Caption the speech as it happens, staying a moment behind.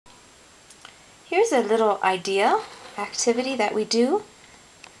Here's a little idea, activity that we do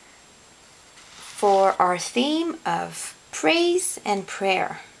for our theme of praise and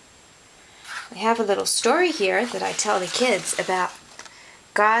prayer. We have a little story here that I tell the kids about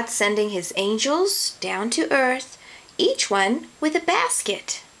God sending his angels down to earth, each one with a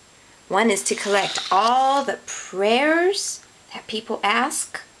basket. One is to collect all the prayers that people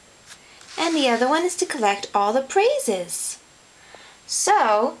ask, and the other one is to collect all the praises.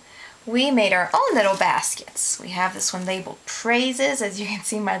 So, we made our own little baskets. We have this one labeled praises. As you can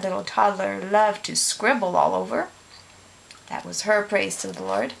see, my little toddler loved to scribble all over. That was her praise to the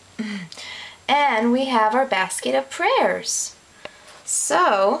Lord. And we have our basket of prayers.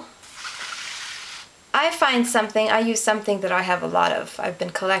 So, I use something that I have a lot of. I've been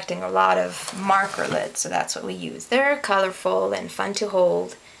collecting a lot of marker lids, so that's what we use. They're colorful and fun to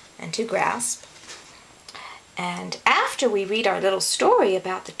hold and to grasp. And after we read our little story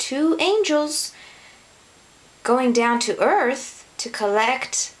about the two angels going down to earth to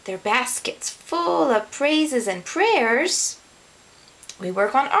collect their baskets full of praises and prayers, we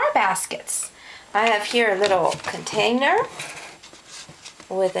work on our baskets. I have here a little container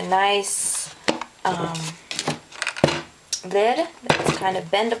with a nice lid that's kind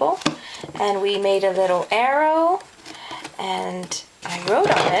of bendable, and we made a little arrow, and I wrote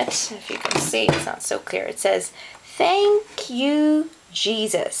on it, if you can see, it's not so clear, it says, "Thank you,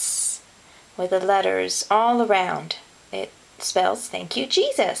 Jesus," with the letters all around. It spells, "Thank you,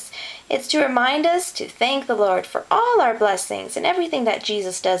 Jesus." It's to remind us to thank the Lord for all our blessings and everything that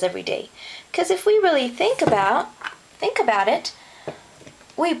Jesus does every day. Because if we really think about it,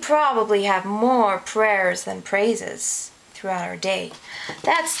 we probably have more prayers than praises throughout our day.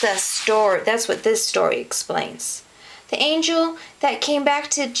 That's the story. That's what this story explains. The angel that came back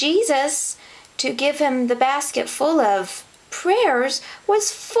to Jesus to give him the basket full of prayers was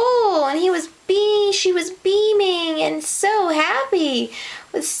full, and she was beaming and so happy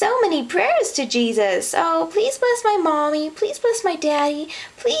with so many prayers to Jesus. "Oh, please bless my mommy. Please bless my daddy.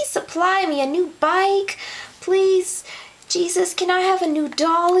 Please supply me a new bike. Please, Jesus, can I have a new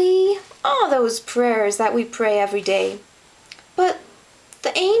dolly?" All those prayers that we pray every day. But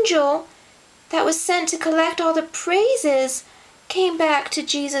the angel that was sent to collect all the praises came back to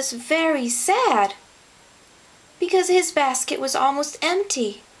Jesus very sad because his basket was almost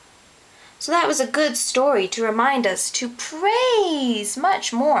empty. So that was a good story to remind us to praise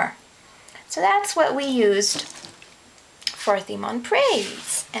much more. So that's what we used for our theme on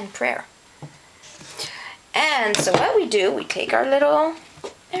praise and prayer. And so what we do, we take our little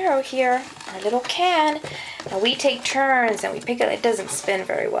arrow here, our little can, and we take turns and we pick it. It doesn't spin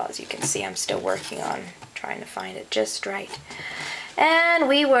very well, as you can see. I'm still working on trying to find it just right. And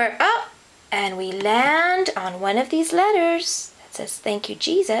we work up and we land on one of these letters that says "Thank you,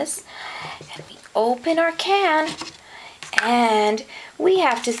 Jesus." And we open our can and we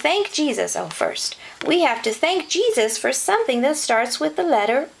have to thank Jesus. Oh, first, we have to thank Jesus for something that starts with the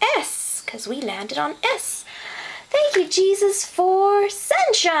letter S, because we landed on S. Thank you, Jesus, for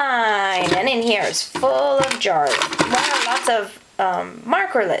sunshine. And in here is full of jars. Lots of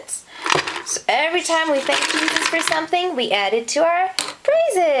marker lids. So every time we thank Jesus for something, we add it to our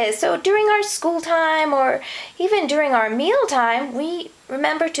praises. So during our school time or even during our meal time, we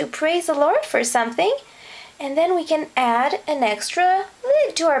remember to praise the Lord for something. And then we can add an extra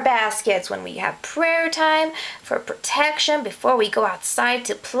lid to our baskets when we have prayer time for protection before we go outside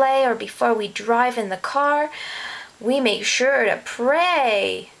to play or before we drive in the car. We make sure to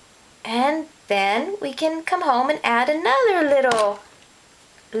pray, and then we can come home and add another little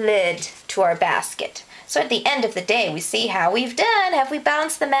lid to our basket. So at the end of the day, we see how we've done. Have we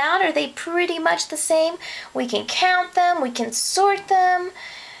balanced them out? Are they pretty much the same? We can count them, we can sort them,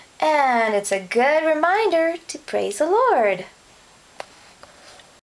 and it's a good reminder to praise the Lord.